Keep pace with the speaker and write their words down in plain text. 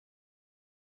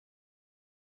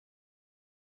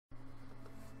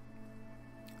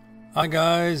Hi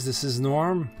guys, this is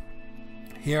Norm.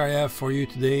 Here I have for you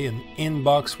today an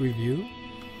in-box review,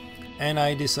 and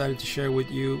I decided to share with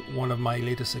you one of my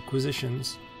latest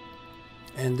acquisitions,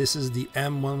 and this is the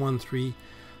M113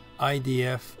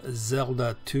 IDF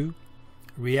Zelda 2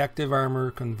 reactive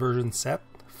armor conversion set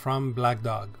from Black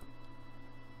Dog.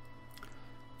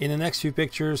 In the next few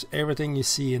pictures, everything you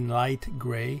see in light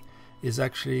gray is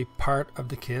actually part of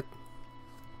the kit,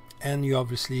 and you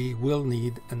obviously will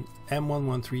need an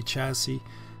M113 chassis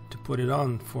to put it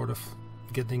on for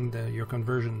getting your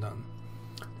conversion done.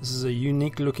 This is a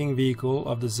unique looking vehicle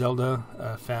of the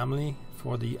Zelda family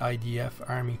for the IDF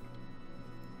Army.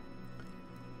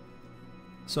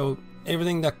 So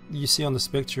everything that you see on this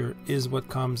picture is what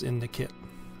comes in the kit.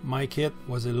 My kit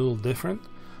was a little different.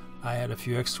 I had a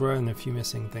few extra and a few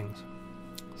missing things.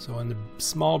 So in the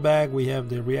small bag we have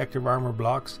the reactive armor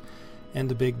blocks, and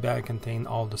the big bag contains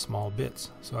all the small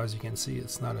bits. So as you can see,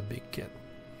 it's not a big kit.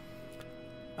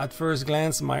 At first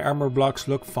glance, my armor blocks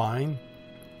look fine,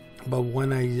 but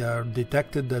when I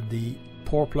detected that the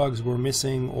pour plugs were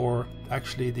missing, or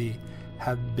actually they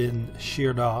had been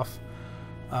sheared off,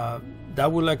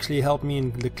 that will actually help me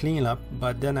in the cleanup.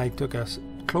 But then I took a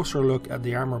closer look at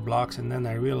the armor blocks, and then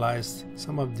I realized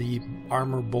some of the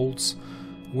armor bolts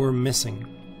were missing.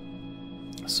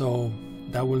 So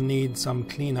that will need some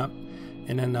cleanup,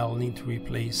 and then I'll need to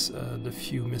replace the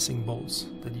few missing bolts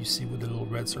that you see with the little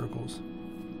red circles.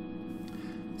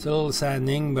 It's a little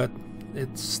saddening, but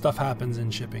stuff happens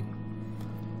in shipping.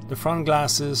 The front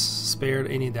glasses spared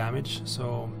any damage,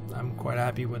 so I'm quite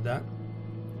happy with that.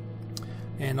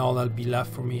 And all that'll be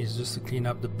left for me is just to clean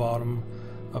up the bottom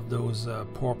of those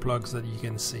pour plugs that you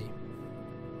can see.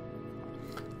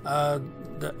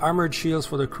 The armored shields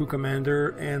for the crew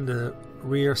commander and the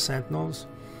rear sentinels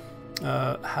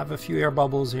have a few air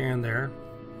bubbles here and there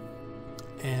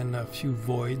and a few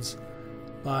voids,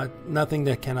 but nothing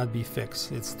that cannot be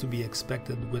fixed. It's to be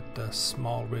expected with the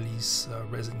small release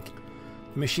resin.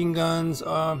 Machine guns,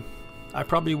 I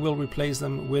probably will replace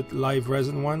them with live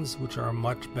resin ones, which are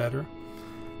much better,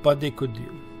 but they could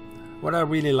do. What I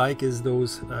really like is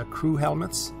those crew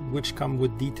helmets, which come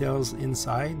with details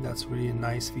inside. That's really a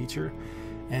nice feature,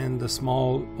 and the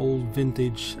small old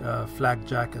vintage flak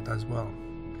jacket as well.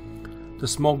 The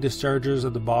smoke dischargers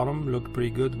at the bottom look pretty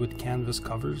good with canvas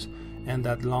covers, and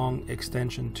that long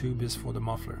extension tube is for the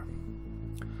muffler.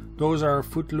 Those are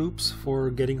foot loops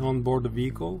for getting on board the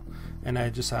vehicle, and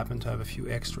I just happen to have a few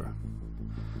extra.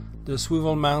 The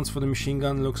swivel mounts for the machine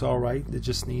gun looks alright. They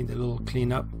just need a little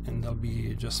cleanup and they'll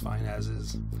be just fine as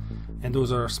is. And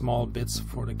those are small bits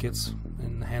for the kits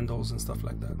and handles and stuff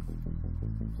like that.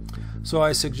 So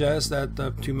I suggest that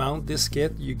to mount this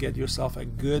kit, you get yourself a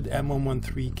good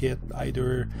M113 kit,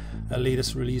 either a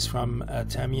latest release from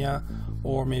Tamiya,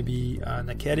 or maybe an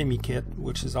Academy kit,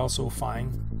 which is also fine,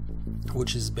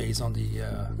 which is based on the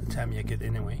Tamiya kit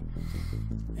anyway.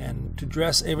 And to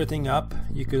dress everything up,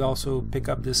 you could also pick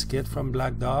up this kit from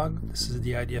Black Dog. This is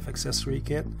the IDF accessory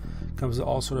kit. Comes with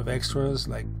all sort of extras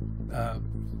like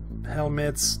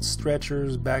helmets,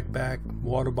 stretchers, backpack,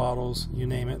 water bottles, you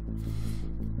name it.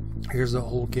 Here's the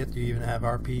whole kit. You even have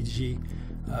RPG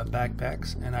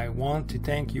backpacks. And I want to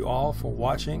thank you all for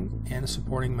watching and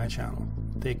supporting my channel.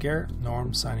 Take care.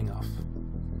 Norm signing off.